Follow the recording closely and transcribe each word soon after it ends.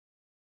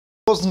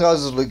What's up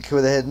guys, it's Luke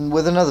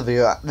with another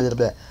video,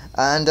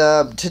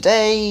 and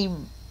today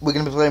we're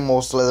going to be playing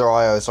more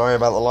Slither.io. Sorry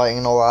about the lighting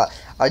and all that.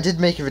 I did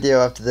make a video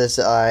after this.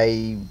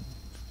 I'm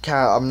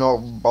not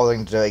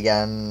bothering to do it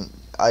again.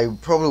 I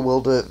probably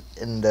will do it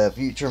in the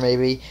future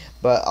maybe,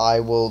 but I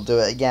will do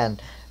it again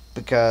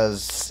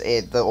because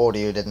the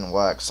audio didn't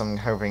work, so I'm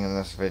hoping in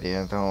this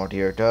video the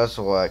audio does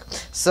work.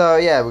 So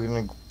yeah, we're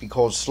going to be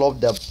called Slob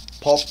the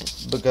Pop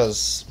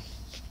because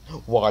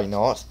why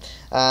not?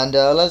 And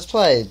let's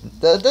play.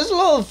 There's a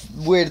lot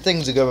of weird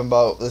things that go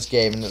about this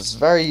game, and it's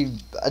very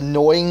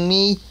annoying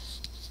me,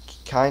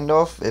 kind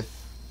of.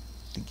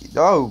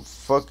 Oh,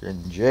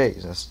 fucking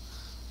Jesus.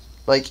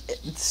 Like,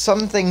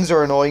 some things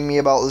are annoying me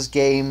about this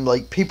game,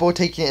 like, people are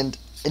taking it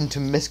into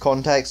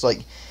miscontext,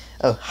 like,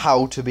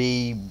 how to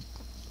be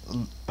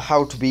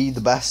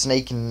the best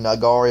snake in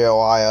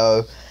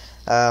Agario.io,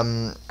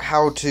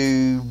 how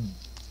to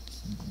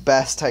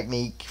best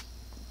technique.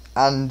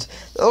 And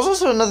there's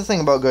also another thing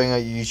about going on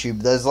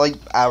YouTube. There's like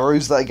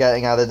arrows that are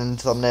getting added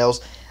into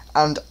thumbnails,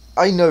 and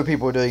I know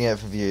people are doing it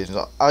for views.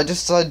 I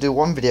just decided to do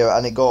one video,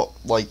 and it got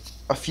like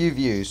a few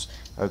views.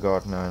 Oh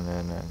god, no.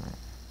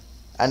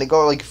 And it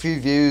got like a few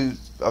views,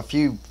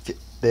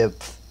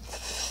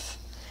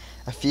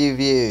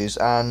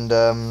 and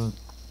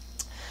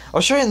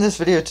I'll show you in this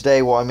video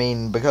today what I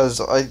mean, because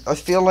I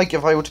feel like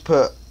if I were to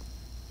put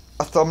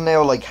a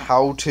thumbnail like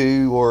how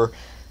to or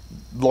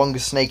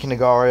longest snake in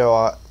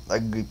Agario,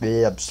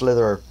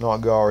 Slither,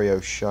 not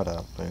Agario, shut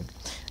up, Luke.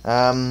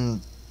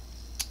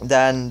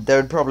 Then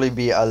there would probably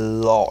be a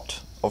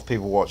lot of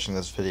people watching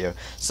this video.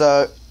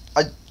 So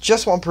I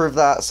just want to prove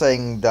that,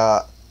 saying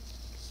that,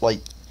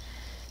 like,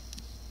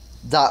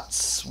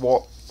 that's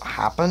what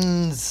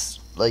happens.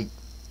 Like,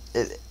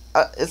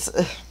 it's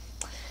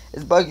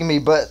bugging me,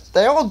 but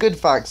they're all good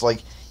facts.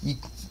 Like,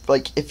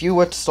 if you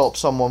were to stop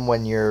someone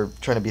when you're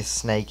trying to be a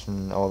snake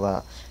and all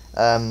that,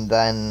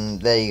 then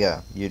there you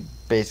go. You'd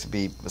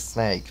basically be a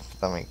snake, if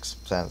that makes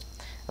sense.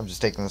 I'm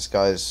just taking this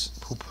guy's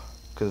poop,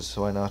 because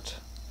why not?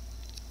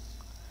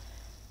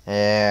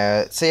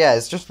 So yeah,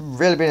 it's just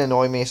really been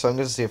annoying me, so I'm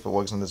going to see if it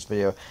works in this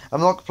video. I'm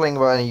not complaining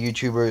about any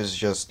YouTubers,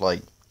 just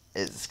like,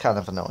 it's kind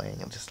of annoying.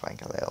 I'm just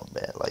like a little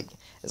bit, like,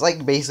 it's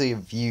like basically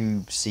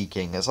view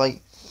seeking. It's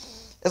like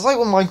with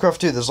Minecraft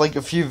too, there's like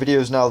a few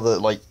videos now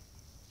that, like,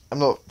 I'm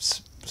not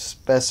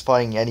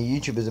specifying any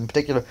YouTubers in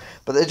particular,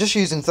 but they're just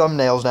using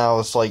thumbnails now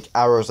as like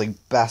arrows, like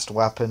best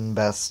weapon,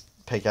 best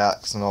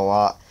pickaxe, and all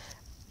that.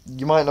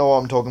 You might know what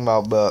I'm talking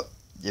about, but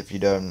if you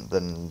don't,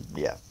 then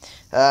yeah.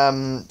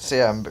 So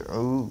yeah,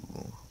 ooh,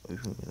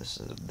 this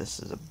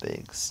is a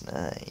big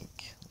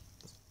snake.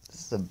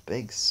 This is a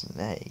big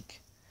snake.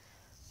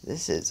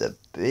 This is a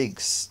big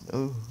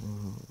ooh.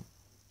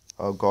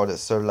 Oh god,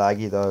 it's so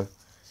laggy though.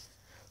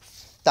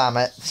 Damn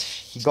it,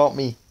 he got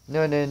me.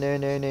 No. We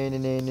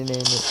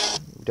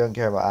don't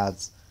care about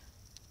ads.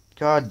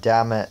 God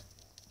damn it.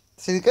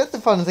 See, the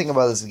fun thing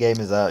about this game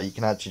is that you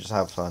can actually just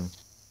have fun.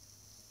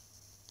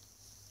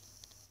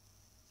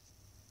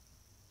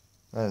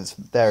 And it's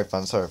very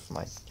fun. Sorry for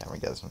my camera,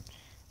 guys.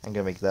 I'm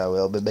gonna make that a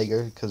little bit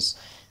bigger, because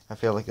I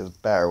feel like it's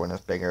better when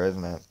it's bigger,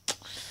 isn't it?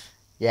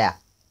 Yeah.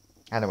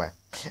 Anyway.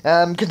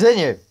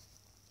 Continue.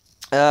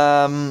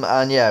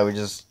 And yeah, we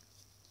just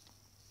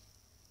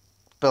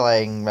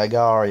playing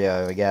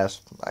Agario, I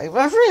guess. I've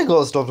really got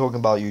to stop talking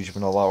about YouTube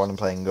and all that when I'm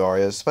playing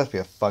Agario. It's supposed to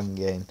be a fun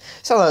game.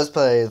 So let's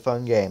play the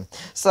fun game.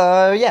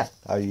 So yeah,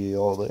 how are you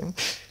all doing?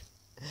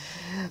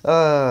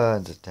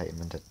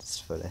 Entertainment at its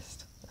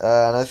fullest.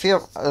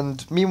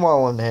 And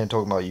meanwhile I'm here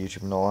talking about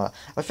YouTube and all that,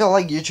 I feel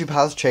like YouTube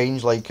has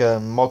changed, like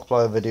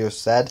Markiplier video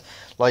said.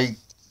 Like,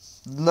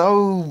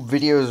 no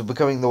videos are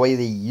becoming the way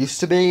they used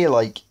to be.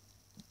 Like,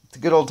 the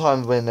good old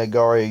times when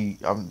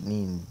Agario,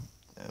 I'm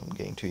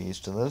getting too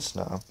used to this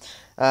now.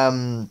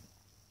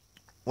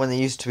 When they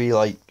used to be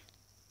like,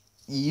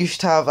 you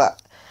used to have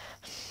that,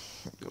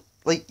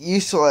 like,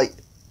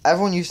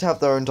 everyone used to have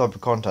their own type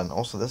of content.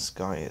 Also, this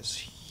guy is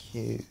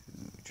huge.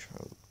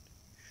 Holy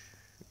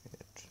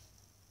shit.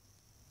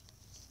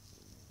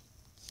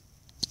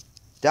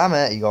 Damn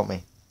it, you got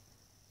me.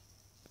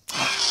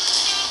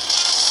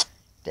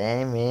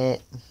 Damn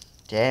it,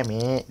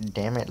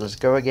 let's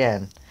go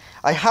again.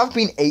 I have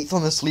been 8th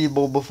on this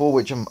leaderboard before,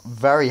 which I'm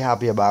very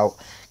happy about,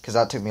 because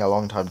that took me a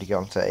long time to get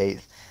onto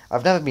 8th.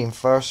 I've never been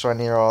first or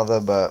any or other,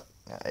 but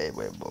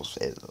it's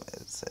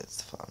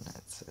fun.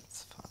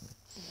 It's fun.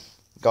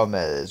 God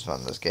admit it is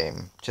fun, this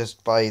game.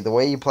 Just by the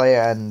way you play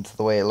and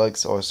the way it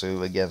looks.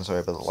 Also, again,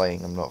 sorry about the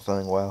lighting, I'm not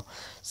feeling well,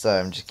 so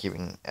I'm just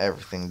keeping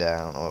everything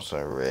down. Also,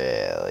 I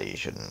really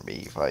shouldn't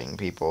be fighting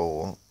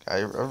people. I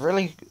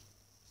really...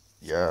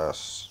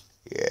 Yes.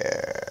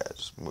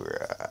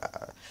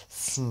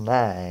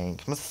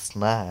 Snake. I'm a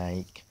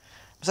snake.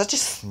 I'm such a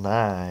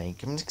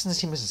snake. I'm just gonna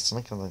see myself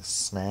snake like a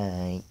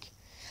snake.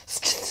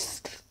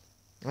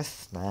 I'm a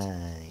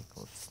snake.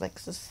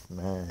 Snake's a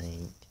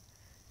snake.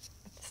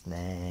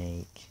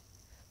 Snake.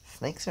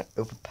 Snakes are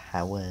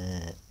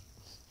overpowered.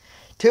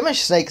 Too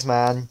much snakes,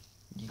 man.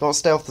 You gotta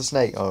stay off the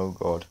snake. Oh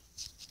god.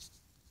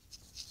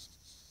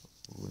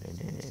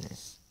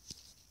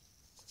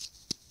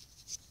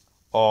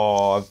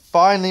 Oh, I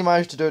finally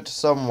managed to do it to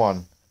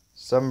someone.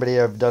 Somebody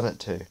I've done it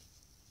to.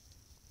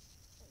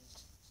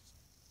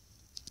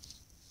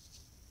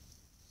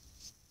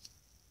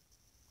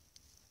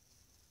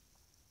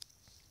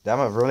 Damn,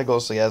 I've really got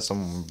to scare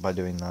someone by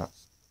doing that.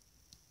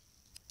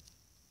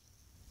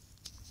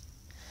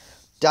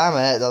 Damn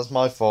it, that's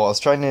my fault. I was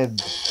trying to...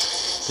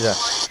 Yeah.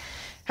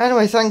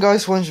 Anyway, thank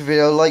guys for watching the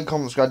video. Like,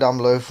 comment, subscribe down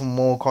below for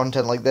more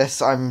content like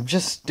this. I'm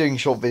just doing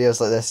short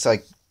videos like this.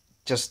 I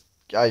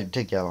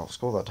did get a lot of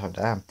school that time,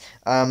 damn.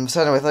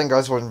 So anyway, thank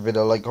guys for watching the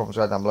video. Like, comment,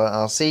 subscribe down below. And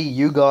I'll see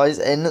you guys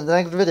in the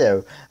next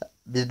video.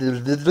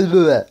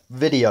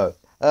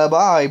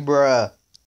 Bye, bruh.